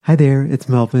Hi there, it's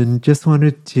Melvin. Just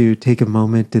wanted to take a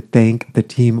moment to thank the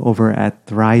team over at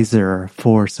Thrizer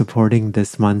for supporting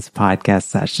this month's podcast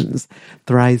sessions.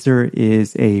 Thrizer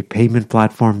is a payment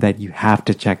platform that you have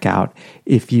to check out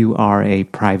if you are a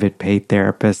private paid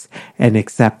therapist and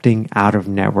accepting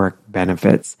out-of-network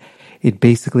benefits. It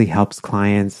basically helps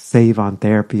clients save on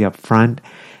therapy up front.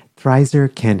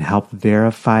 Thrizer can help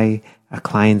verify a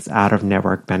client's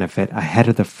out-of-network benefit ahead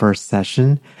of the first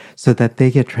session so that they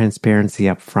get transparency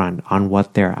up front on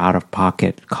what their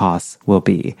out-of-pocket costs will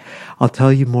be. I'll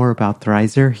tell you more about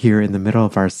Thrizer here in the middle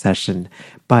of our session,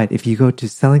 but if you go to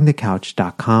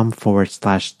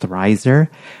sellingthecouch.com/Thrizer,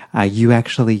 you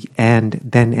actually and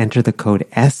then enter the code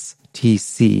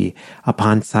STC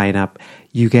upon sign up,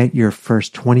 you get your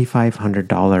first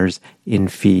 $2,500 in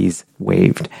fees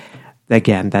waived.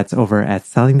 Again, that's over at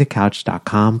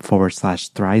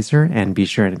sellingthecouch.com/Thrizer, and be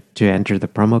sure to enter the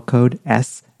promo code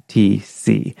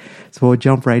STC. So we'll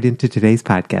jump right into today's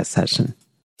podcast session.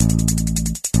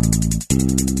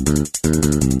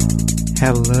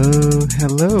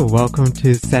 Hello. Welcome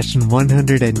to session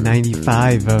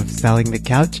 195 of Selling the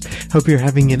Couch. Hope you're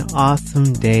having an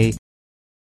awesome day.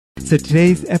 So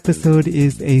today's episode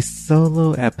is a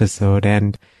solo episode,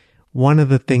 and one of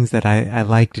the things that I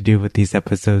like to do with these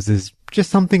episodes is just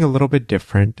something a little bit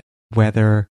different,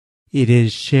 whether it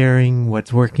is sharing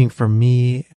what's working for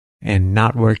me and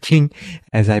not working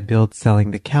as I build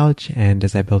Selling the Couch and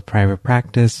as I build private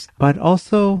practice, but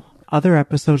also other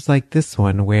episodes like this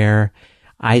one where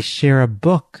I share a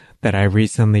book that I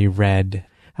recently read,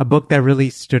 a book that really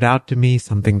stood out to me,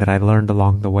 something that I learned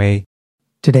along the way.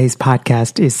 Today's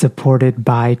podcast is supported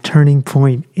by Turning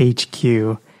Point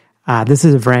HQ. This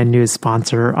is a brand new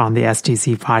sponsor on the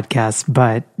STC podcast,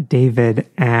 but David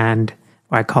and,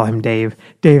 I call him Dave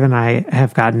and I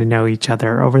have gotten to know each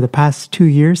other over the past 2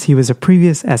 years. He was a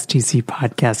previous STC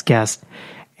podcast guest,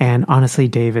 and honestly,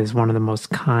 Dave is one of the most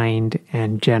kind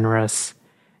and generous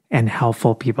and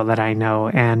helpful people that I know.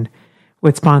 And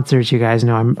with sponsors, you guys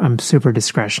know I'm super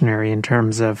discretionary in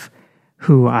terms of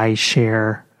who I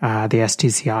share the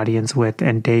STC audience with,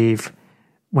 and Dave,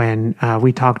 when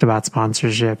we talked about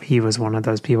sponsorship, he was one of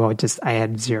those people I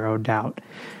had zero doubt.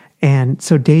 And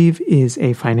so Dave is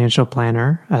a financial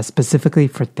planner specifically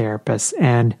for therapists,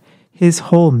 and his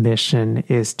whole mission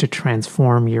is to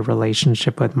transform your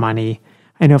relationship with money.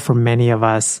 I know for many of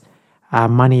us,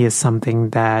 money is something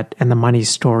and the money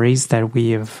stories that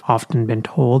we have often been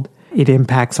told, it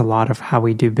impacts a lot of how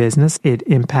we do business. It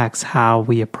impacts how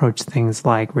we approach things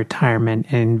like retirement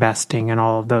and investing and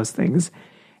all of those things.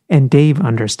 And Dave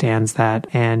understands that,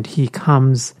 and he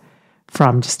comes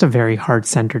from just a very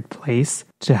heart-centered place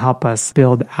to help us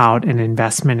build out an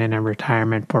investment in a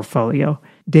retirement portfolio.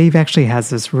 Dave actually has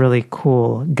this really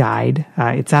cool guide.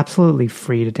 It's absolutely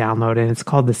free to download, and it's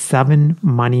called The 7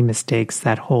 Money Mistakes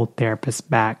That Hold Therapists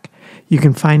Back. You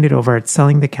can find it over at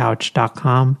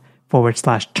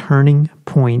sellingthecouch.com/Turning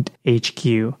Point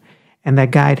HQ. And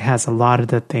that guide has a lot of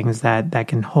the things that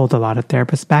can hold a lot of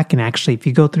therapists back. And actually, if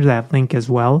you go through that link as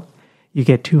well, you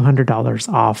get $200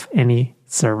 off any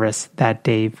service that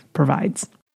Dave provides.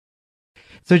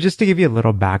 So just to give you a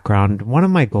little background, one of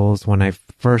my goals when I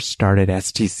first started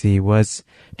STC was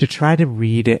to try to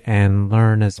read and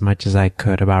learn as much as I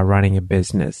could about running a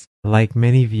business. Like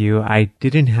many of you, I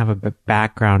didn't have a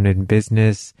background in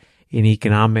business, in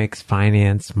economics,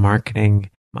 finance, marketing.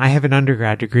 I have an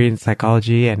undergrad degree in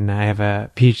psychology and I have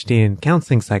a PhD in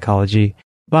counseling psychology,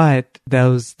 but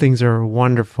those things are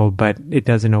wonderful, but it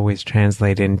doesn't always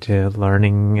translate into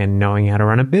learning and knowing how to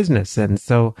run a business. And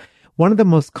so one of the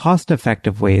most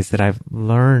cost-effective ways that I've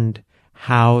learned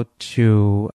how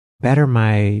to better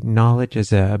my knowledge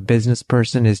as a business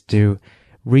person is to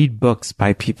read books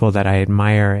by people that I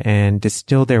admire and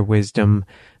distill their wisdom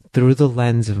through the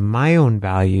lens of my own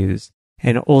values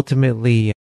and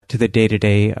ultimately to the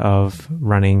day-to-day of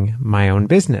running my own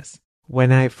business.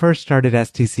 When I first started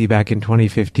STC back in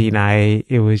 2015,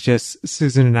 it was just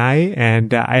Susan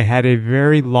and I had a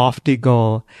very lofty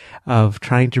goal of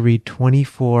trying to read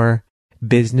 24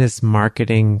 business,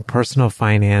 marketing, personal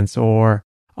finance, or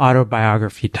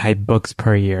autobiography type books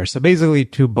per year. So basically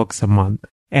 2 books a month.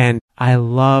 And I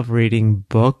love reading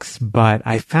books, but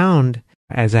I found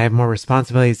as I have more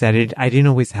responsibilities that I didn't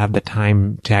always have the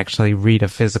time to actually read a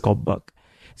physical book.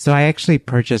 So I actually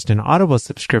purchased an Audible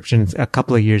subscription a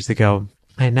couple of years ago.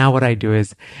 And now what I do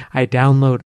is I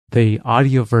download the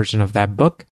audio version of that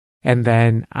book, and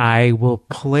then I will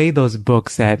play those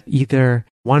books at either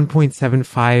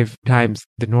 1.75 times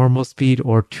the normal speed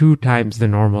or 2 times the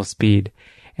normal speed.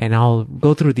 And I'll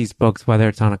go through these books, whether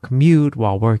it's on a commute,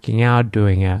 while working out,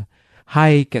 doing a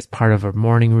hike as part of a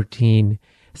morning routine.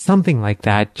 something like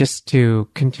that, just to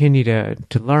continue to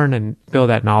learn and build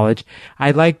that knowledge.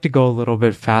 I like to go a little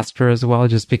bit faster as well,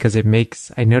 just because I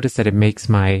notice that it makes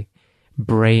my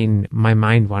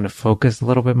mind want to focus a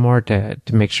little bit more to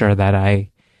make sure that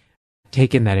I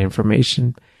take in that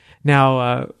information.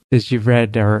 Now, as you've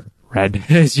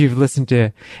as you've listened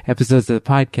to episodes of the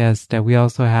podcast, we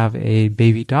also have a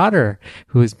baby daughter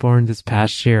who was born this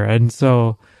past year. And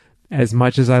so as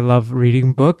much as I love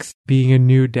reading books, being a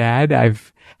new dad,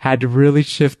 I've had to really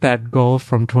shift that goal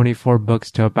from 24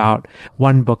 books to about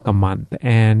 1 book a month.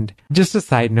 And just a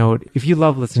side note, if you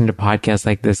love listening to podcasts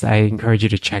like this, I encourage you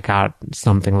to check out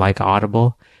something like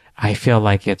Audible. I feel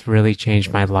like it's really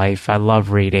changed my life. I love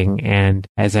reading. And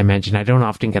as I mentioned, I don't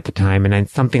often get the time. And then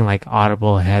something like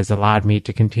Audible has allowed me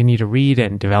to continue to read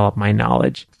and develop my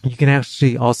knowledge. You can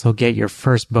actually also get your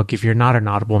first book if you're not an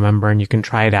Audible member, and you can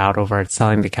try it out over at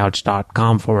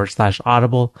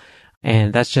sellingthecouch.com/Audible.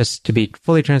 And that's just, to be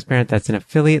fully transparent, that's an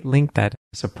affiliate link that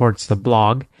supports the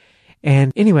blog.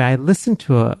 And anyway, I listened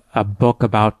to a book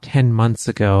about 10 months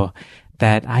ago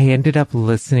that I ended up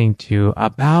listening to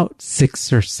about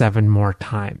 6 or 7 more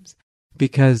times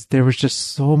because there was just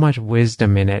so much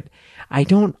wisdom in it. I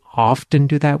don't often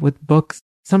do that with books.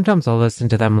 Sometimes I'll listen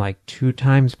to them like 2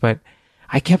 times, but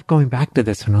I kept going back to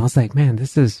this one. I was like, man,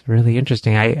 this is really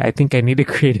interesting. I think I need to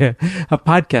create a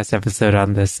podcast episode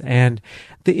on this. And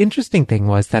the interesting thing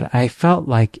was that I felt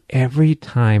like every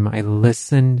time I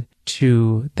listened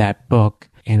to that book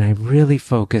and I really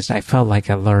focused, I felt like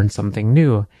I learned something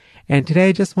new. And today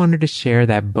I just wanted to share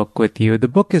that book with you. The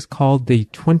book is called The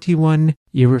 21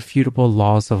 Irrefutable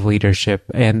Laws of Leadership,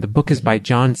 and the book is by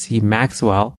John C.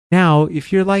 Maxwell. Now,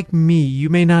 if you're like me, you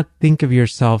may not think of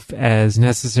yourself as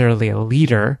necessarily a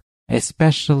leader,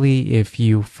 especially if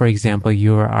you, for example,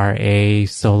 you are a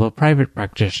solo private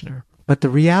practitioner. But the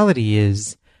reality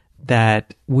is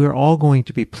that we're all going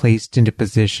to be placed into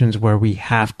positions where we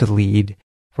have to lead,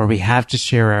 where we have to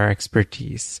share our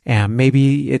expertise. And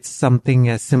maybe it's something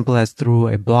as simple as through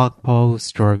a blog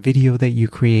post or a video that you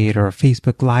create or a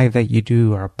Facebook Live that you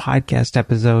do or a podcast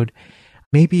episode.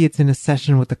 Maybe it's in a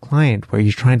session with a client where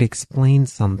you're trying to explain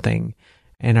something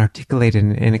and articulate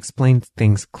and explain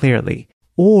things clearly.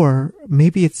 Or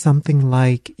maybe it's something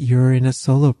like you're in a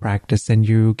solo practice and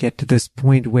you get to this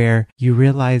point where you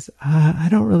realize, I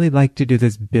don't really like to do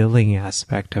this billing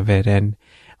aspect of it,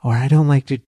 or I don't like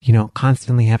to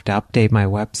constantly have to update my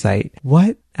website.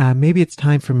 Maybe it's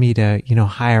time for me to,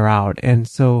 hire out. And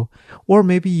so, or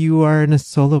maybe you are in a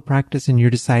solo practice and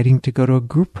you're deciding to go to a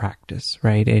group practice,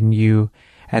 right? And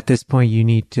at this point, you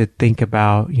need to think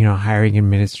about, hiring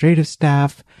administrative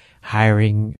staff,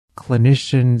 hiring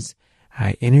clinicians,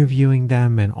 interviewing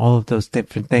them, and all of those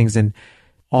different things. And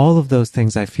all of those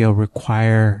things I feel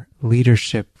require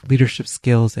leadership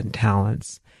skills and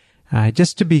talents.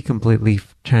 Just to be completely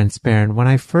transparent, when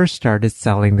I first started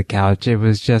Selling the Couch, it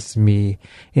was just me.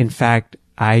 In fact,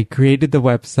 I created the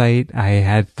website. I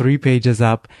had 3 pages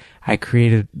up. I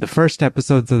created the first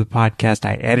episodes of the podcast.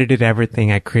 I edited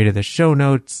everything. I created the show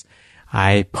notes.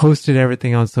 I posted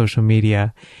everything on social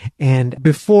media. And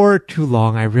before too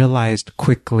long, I realized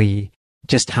quickly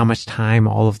just how much time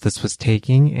all of this was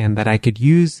taking, and that I could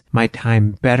use my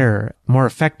time better, more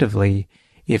effectively,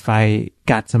 if I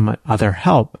got some other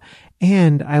help.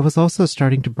 And I was also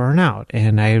starting to burn out,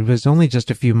 and I was only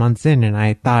just a few months in, and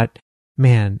I thought,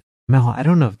 man, Mel, I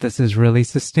don't know if this is really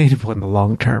sustainable in the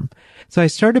long term. So I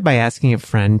started by asking a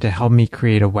friend to help me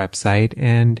create a website.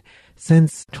 And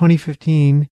since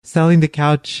 2015, Selling the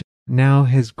Couch now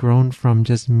has grown from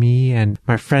just me and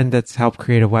my friend that's helped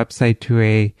create a website to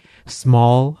a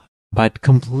small but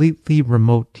completely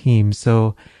remote team.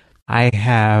 So I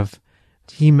have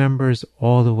team members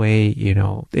all the way,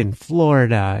 in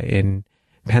Florida, in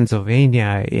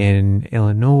Pennsylvania, in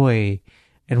Illinois.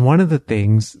 And one of the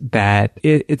things that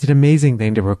it's an amazing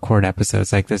thing to record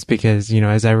episodes like this because,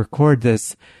 as I record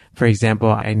this, for example,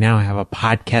 I now have a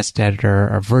podcast editor,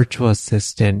 a virtual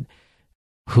assistant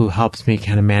who helps me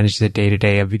kind of manage the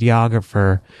day-to-day, a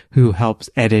videographer who helps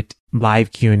edit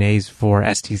live Q&As for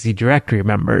STC directory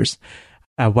members,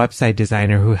 a website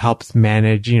designer who helps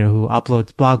manage, who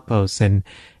uploads blog posts and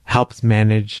helps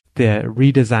manage the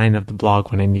redesign of the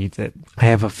blog when it needs it. I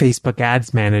have a Facebook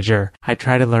ads manager. I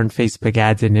tried to learn Facebook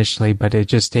ads initially, but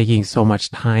it's just taking so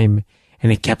much time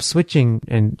and it kept switching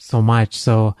and so much.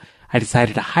 So I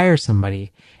decided to hire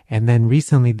somebody. And then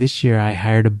recently this year, I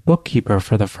hired a bookkeeper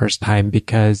for the first time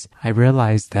because I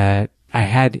realized that I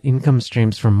had income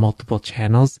streams from multiple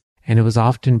channels, and it was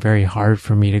often very hard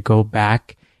for me to go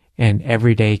back and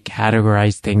every day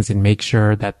categorize things and make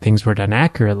sure that things were done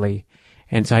accurately.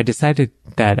 And so I decided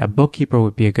that a bookkeeper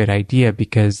would be a good idea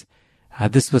because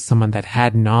this was someone that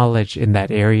had knowledge in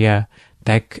that area.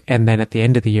 And then at the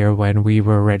end of the year, when we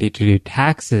were ready to do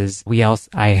taxes,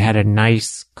 I had a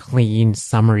nice, clean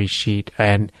summary sheet.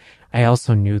 And I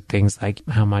also knew things like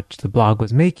how much the blog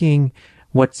was making,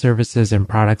 what services and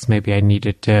products maybe I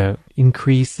needed to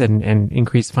increase and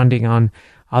increase funding on,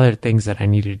 other things that I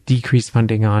needed to decrease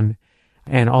funding on,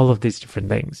 and all of these different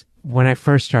things. When I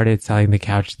first started Selling the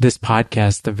Couch, this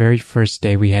podcast, the very first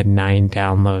day we had 9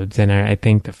 downloads. And I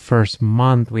think the first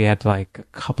month we had like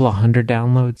a couple of hundred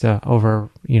downloads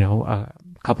over, a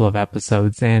couple of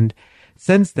episodes. And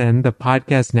since then, the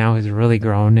podcast now has really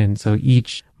grown. And so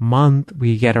each month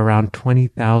we get around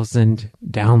 20,000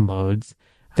 downloads.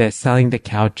 The Selling the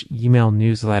Couch email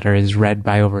newsletter is read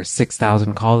by over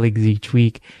 6,000 colleagues each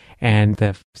week. And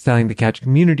the Selling the Couch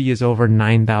community is over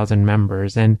 9,000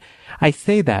 members. And I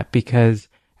say that because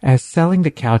as Selling the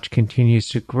Couch continues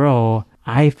to grow,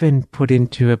 I've been put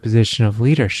into a position of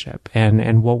leadership.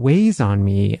 And what weighs on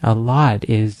me a lot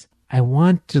is I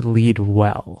want to lead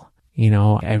well.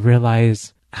 I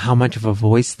realize how much of a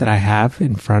voice that I have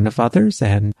in front of others,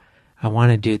 and I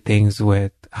want to do things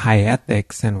with high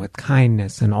ethics and with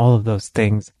kindness and all of those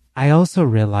things. I also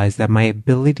realize that my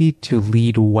ability to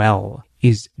lead well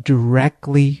is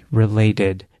directly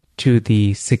related to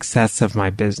the success of my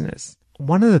business.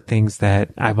 One of the things that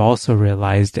I've also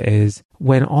realized is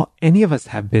when any of us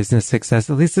have business success,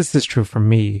 at least this is true for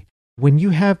me, when you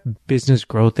have business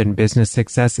growth and business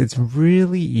success, it's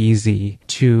really easy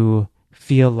to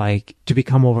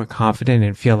become overconfident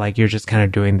and feel like you're just kind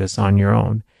of doing this on your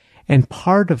own. And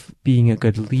part of being a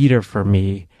good leader for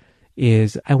me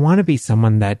is I want to be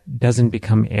someone that doesn't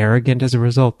become arrogant as a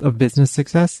result of business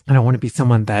success. And I want to be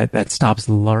someone that stops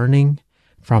learning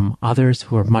from others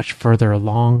who are much further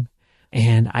along.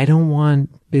 And I don't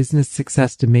want business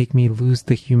success to make me lose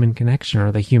the human connection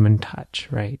or the human touch,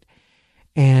 right?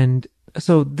 And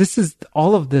so this is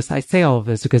all of this. I say all of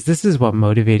this because this is what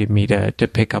motivated me to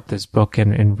pick up this book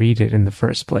and read it in the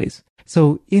first place.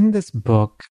 So in this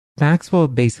book, Maxwell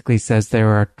basically says there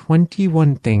are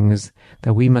 21 things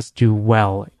that we must do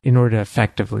well in order to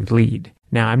effectively lead.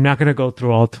 Now, I'm not going to go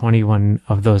through all 21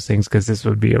 of those things because this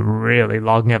would be a really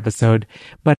long episode,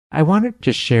 but I wanted to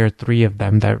just share 3 of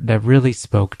them that really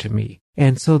spoke to me.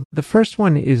 And so the first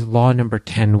one is law number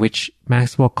 10, which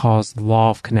Maxwell calls law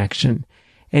of connection.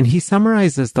 And he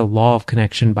summarizes the law of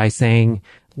connection by saying,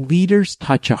 leaders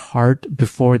touch a heart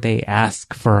before they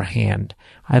ask for a hand.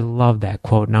 I love that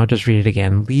quote, and I'll just read it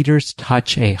again. Leaders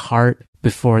touch a heart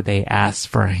before they ask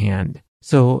for a hand.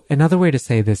 So another way to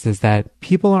say this is that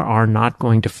people are not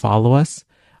going to follow us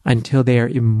until they are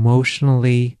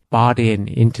emotionally bought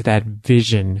into that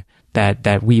vision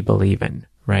that we believe in,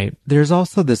 right? There's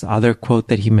also this other quote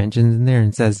that he mentions in there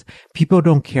and says, people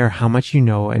don't care how much you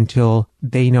know until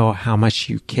they know how much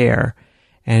you care.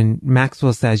 And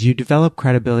Maxwell says, you develop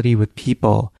credibility with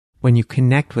people when you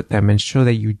connect with them and show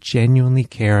that you genuinely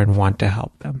care and want to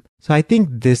help them. So I think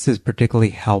this is particularly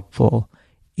helpful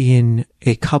in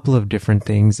a couple of different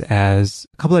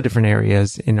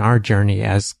areas in our journey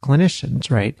as clinicians,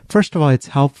 right? First of all, it's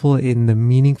helpful in the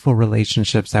meaningful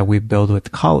relationships that we build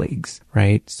with colleagues,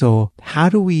 right? So how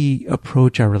do we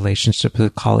approach our relationships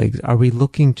with colleagues? Are we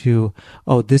looking to,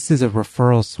 this is a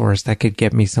referral source that could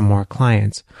get me some more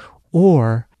clients?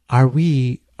 Or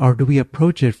do we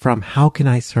approach it from how can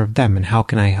I serve them and how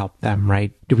can I help them,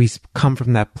 right? Do we come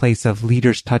from that place of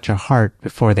leaders touch a heart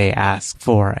before they ask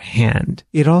for a hand?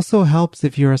 It also helps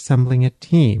if you're assembling a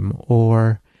team,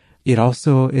 or it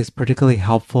also is particularly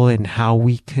helpful in how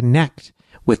we connect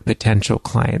with potential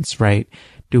clients, right?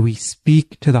 Do we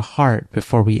speak to the heart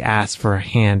before we ask for a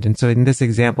hand? And so in this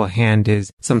example, hand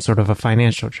is some sort of a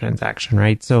financial transaction,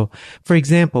 right? So for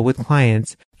example, with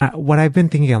clients, what I've been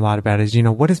thinking a lot about is,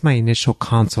 what does my initial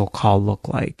consult call look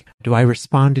like? Do I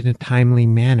respond in a timely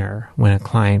manner when a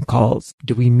client calls?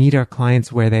 Do we meet our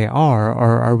clients where they are,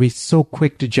 or are we so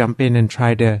quick to jump in and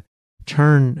try to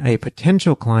turn a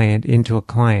potential client into a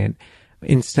client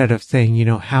instead of saying,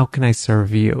 how can I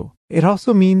serve you? It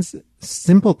also means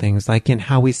simple things like in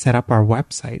how we set up our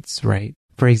websites, right?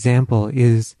 For example,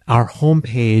 is our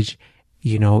homepage,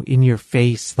 in your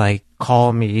face, like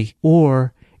call me,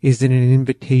 or is it an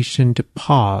invitation to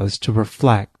pause, to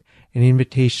reflect, an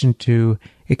invitation to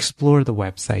explore the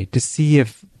website, to see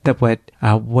if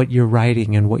what you're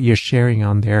writing and what you're sharing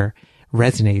on there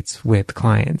resonates with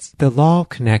clients? The law of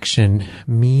connection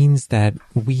means that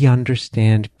we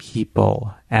understand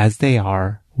people as they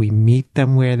are, we meet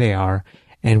them where they are,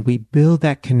 and we build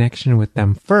that connection with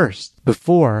them first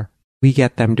before we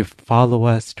get them to follow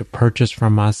us, to purchase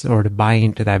from us, or to buy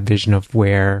into that vision of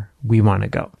where we want to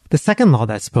go. The second law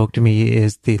that spoke to me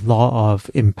is the law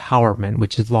of empowerment,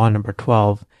 which is law number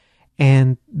 12.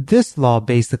 And this law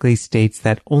basically states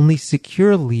that only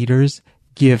secure leaders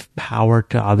give power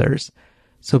to others.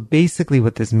 So basically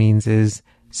what this means is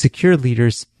secure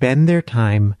leaders spend their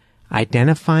time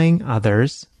identifying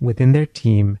others within their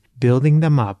team, building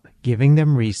them up, giving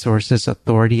them resources,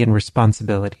 authority, and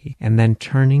responsibility, and then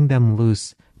turning them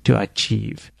loose to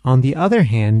achieve. On the other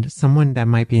hand, someone that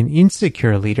might be an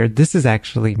insecure leader, this is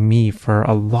actually me for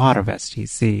a lot of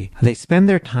STC. They spend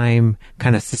their time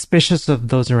kind of suspicious of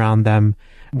those around them.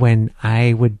 When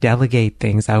I would delegate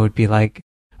things, I would be like,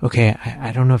 okay,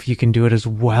 I don't know if you can do it as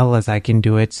well as I can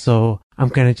do it, so I'm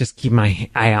going to just keep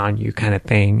my eye on you kind of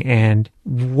thing. And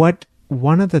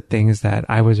one of the things that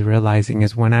I was realizing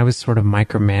is when I was sort of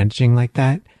micromanaging like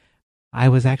that, I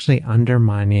was actually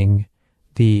undermining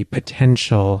the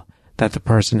potential that the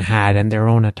person had and their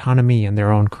own autonomy and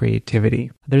their own creativity.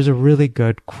 There's a really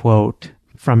good quote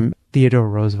from Theodore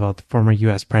Roosevelt, the former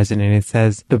US president. It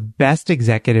says, "The best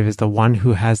executive is the one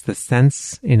who has the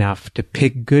sense enough to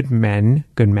pick good men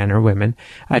or women,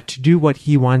 to do what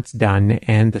he wants done,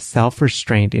 and the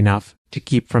self-restraint enough to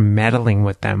keep from meddling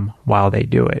with them while they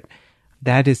do it."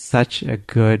 That is such a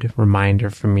good reminder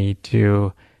for me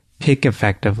to pick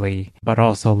effectively, but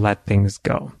also let things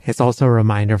go. It's also a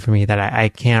reminder for me that I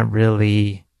can't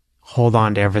really hold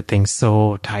on to everything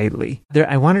so tightly.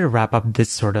 I wanted to wrap up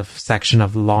this sort of section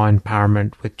of law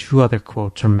empowerment with two other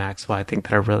quotes from Maxwell I think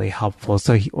that are really helpful.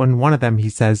 So on one of them, he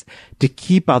says, to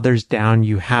keep others down,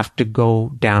 you have to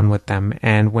go down with them.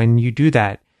 And when you do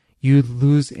that, you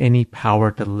lose any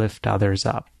power to lift others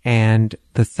up. And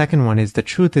the second one is, the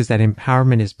truth is that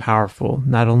empowerment is powerful,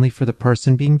 not only for the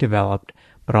person being developed,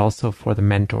 but also for the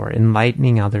mentor.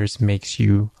 Enlightening others makes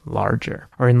you larger,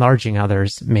 or enlarging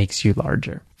others makes you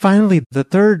larger. Finally, the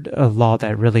third law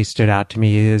that really stood out to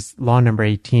me is law number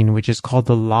 18, which is called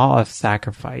the law of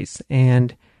sacrifice.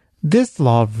 And this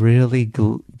law really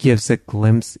gives a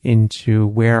glimpse into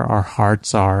where our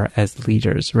hearts are as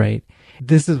leaders, right?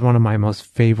 This is one of my most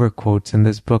favorite quotes in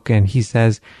this book. And he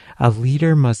says, a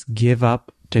leader must give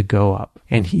up to go up.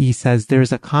 And he says,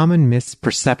 there's a common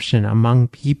misperception among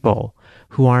people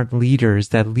who aren't leaders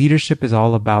that leadership is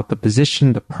all about the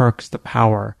position, the perks, the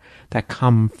power that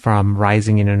come from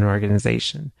rising in an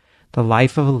organization. The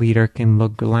life of a leader can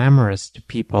look glamorous to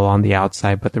people on the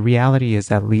outside, but the reality is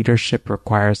that leadership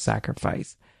requires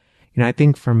sacrifice. You know, I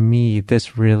think for me,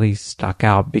 this really stuck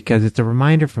out because it's a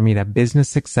reminder for me that business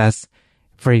success,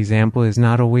 for example, is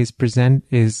not always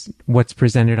is what's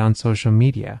presented on social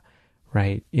media,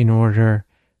 right? In order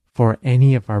for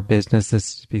any of our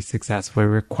businesses to be successful, it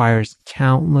requires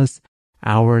countless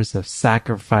hours of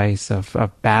sacrifice, of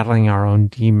battling our own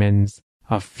demons,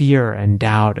 of fear and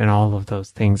doubt and all of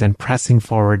those things, and pressing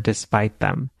forward despite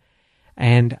them.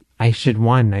 And I should,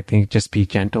 I think, just be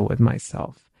gentle with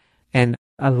myself. And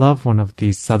I love one of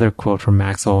these other quote from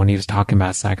Maxwell when he was talking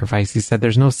about sacrifice. He said,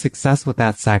 there's no success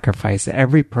without sacrifice.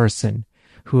 Every person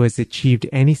who has achieved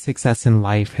any success in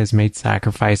life has made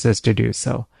sacrifices to do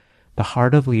so. The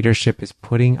heart of leadership is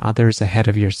putting others ahead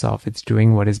of yourself. It's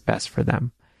doing what is best for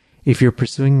them. If you're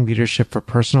pursuing leadership for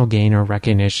personal gain or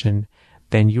recognition,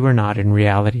 then you are not in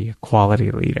reality a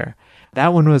quality leader.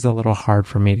 That one was a little hard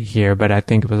for me to hear, but I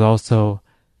think it was also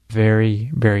very,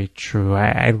 very true.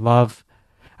 I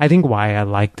think why I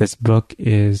like this book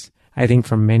is I think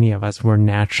for many of us, we're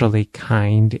naturally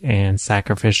kind and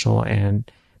sacrificial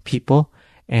and people.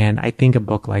 And I think a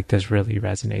book like this really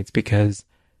resonates because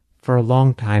for a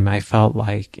long time, I felt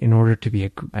like in order to be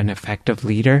an effective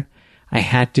leader, I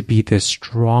had to be this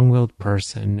strong-willed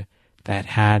person that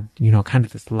had, kind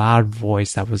of this loud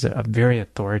voice that was very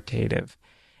authoritative.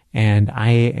 And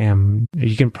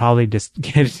you can probably just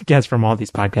guess from all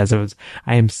these podcasts,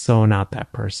 I am so not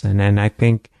that person. And I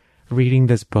think reading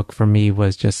this book for me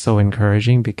was just so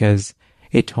encouraging because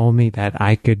it told me that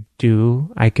I could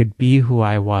be who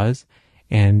I was,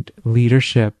 and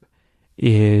leadership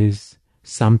is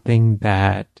something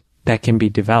that can be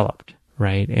developed,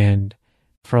 right? And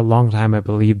for a long time, I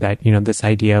believed that, this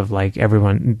idea of like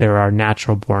there are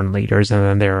natural born leaders and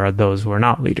then there are those who are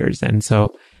not leaders. And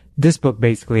so this book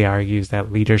basically argues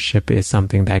that leadership is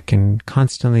something that can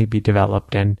constantly be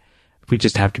developed, and we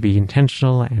just have to be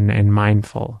intentional and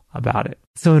mindful about it.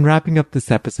 So in wrapping up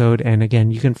this episode, and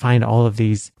again, you can find all of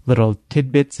these little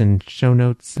tidbits and show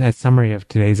notes, a summary of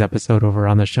today's episode over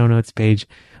on the show notes page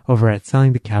over at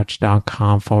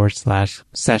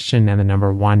sellingthecouch.com/session and the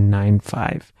number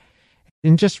 195.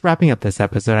 In just wrapping up this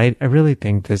episode, I really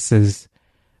think this is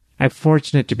I'm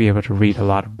fortunate to be able to read a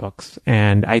lot of books.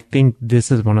 And I think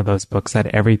this is one of those books that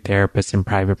every therapist in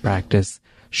private practice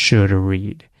should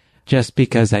read. Just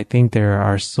because I think there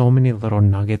are so many little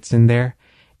nuggets in there.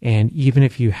 And even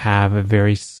if you have a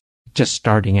very just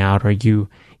starting out, or you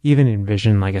even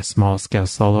envision like a small scale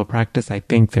solo practice, I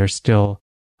think there's still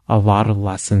a lot of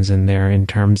lessons in there in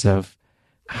terms of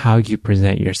how you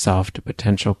present yourself to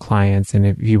potential clients. And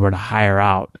if you were to hire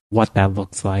out, what that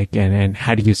looks like, and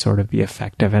how do you sort of be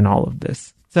effective in all of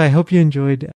this. So I hope you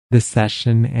enjoyed this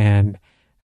session. And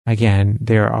again,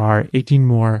 there are 18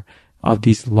 more of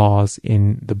these laws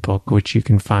in the book, which you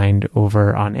can find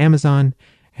over on Amazon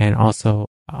and also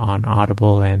on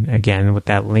Audible. And again, with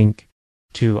that link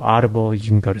to Audible, you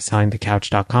can go to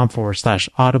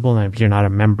sellingthecouch.com/Audible. And if you're not a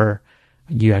member,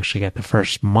 you actually get the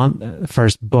first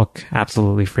book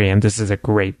absolutely free. And this is a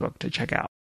great book to check out.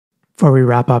 Before we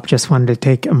wrap up, just wanted to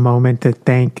take a moment to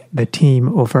thank the team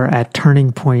over at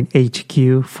Turning Point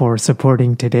HQ for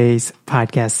supporting today's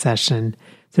podcast session.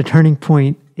 So Turning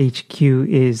Point HQ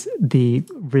is the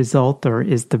result, or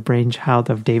is the brainchild,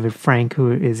 of David Frank,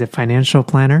 who is a financial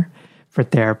planner for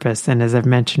therapists. And as I've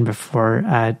mentioned before,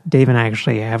 Dave and I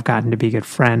actually have gotten to be good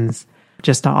friends.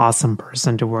 Just an awesome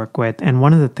person to work with. And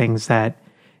one of the things that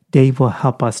Dave will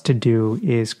help us to do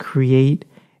is create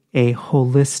a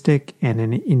holistic and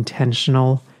an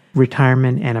intentional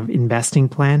retirement and an investing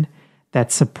plan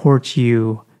that supports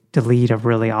you to lead a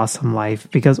really awesome life.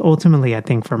 Because ultimately, I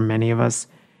think for many of us,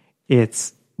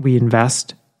 we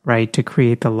invest, right, to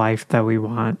create the life that we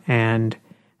want. And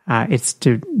it's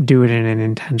to do it in an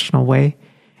intentional way.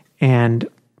 And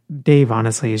Dave,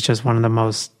 honestly, is just one of the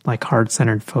most like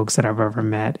heart-centered folks that I've ever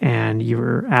met, and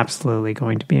you're absolutely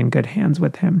going to be in good hands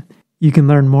with him. You can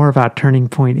learn more about Turning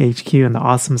Point HQ and the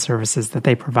awesome services that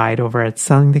they provide over at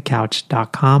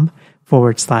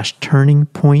sellingthecouch.com/Turning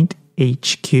Point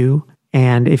HQ.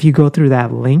 And if you go through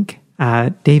that link,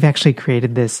 Dave actually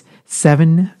created this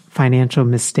 7 financial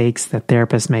mistakes that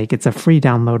therapists make. It's a free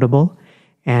downloadable,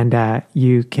 and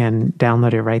you can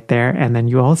download it right there. And then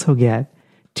you also get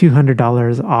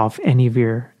 $200 off any of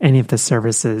the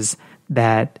services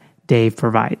that Dave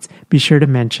provides. Be sure to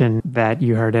mention that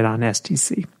you heard it on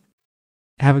STC.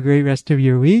 Have a great rest of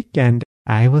your week, and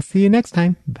I will see you next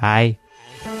time. Bye.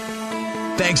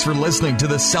 Thanks for listening to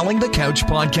the Selling the Couch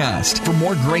podcast. For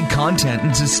more great content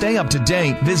and to stay up to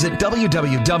date, visit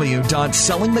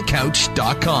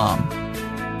www.sellingthecouch.com.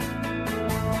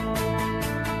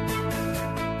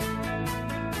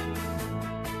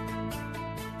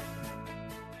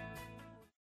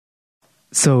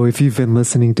 So if you've been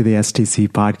listening to the STC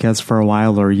podcast for a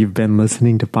while, or you've been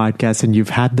listening to podcasts and you've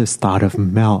had this thought of,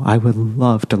 Mel, I would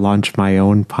love to launch my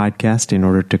own podcast in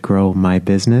order to grow my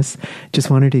business, just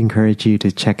wanted to encourage you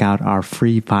to check out our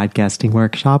free podcasting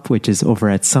workshop, which is over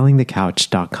at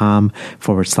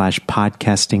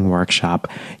sellingthecouch.com/podcasting workshop.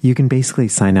 You can basically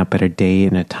sign up at a day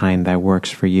and a time that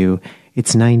works for you.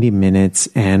 It's 90 minutes.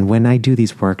 And when I do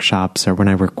these workshops, or when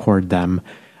I record them,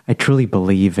 I truly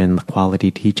believe in quality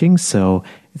teaching, so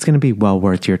it's going to be well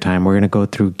worth your time. We're going to go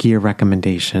through gear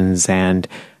recommendations and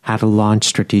how to launch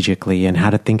strategically, and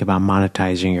how to think about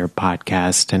monetizing your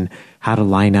podcast, and how to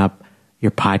line up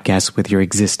your podcast with your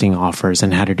existing offers,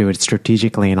 and how to do it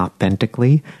strategically and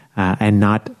authentically, and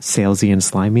not salesy and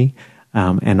slimy,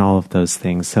 and all of those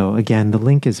things. So again, the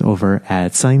link is over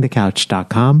at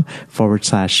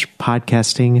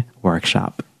sellingthecouch.com/podcasting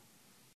workshop.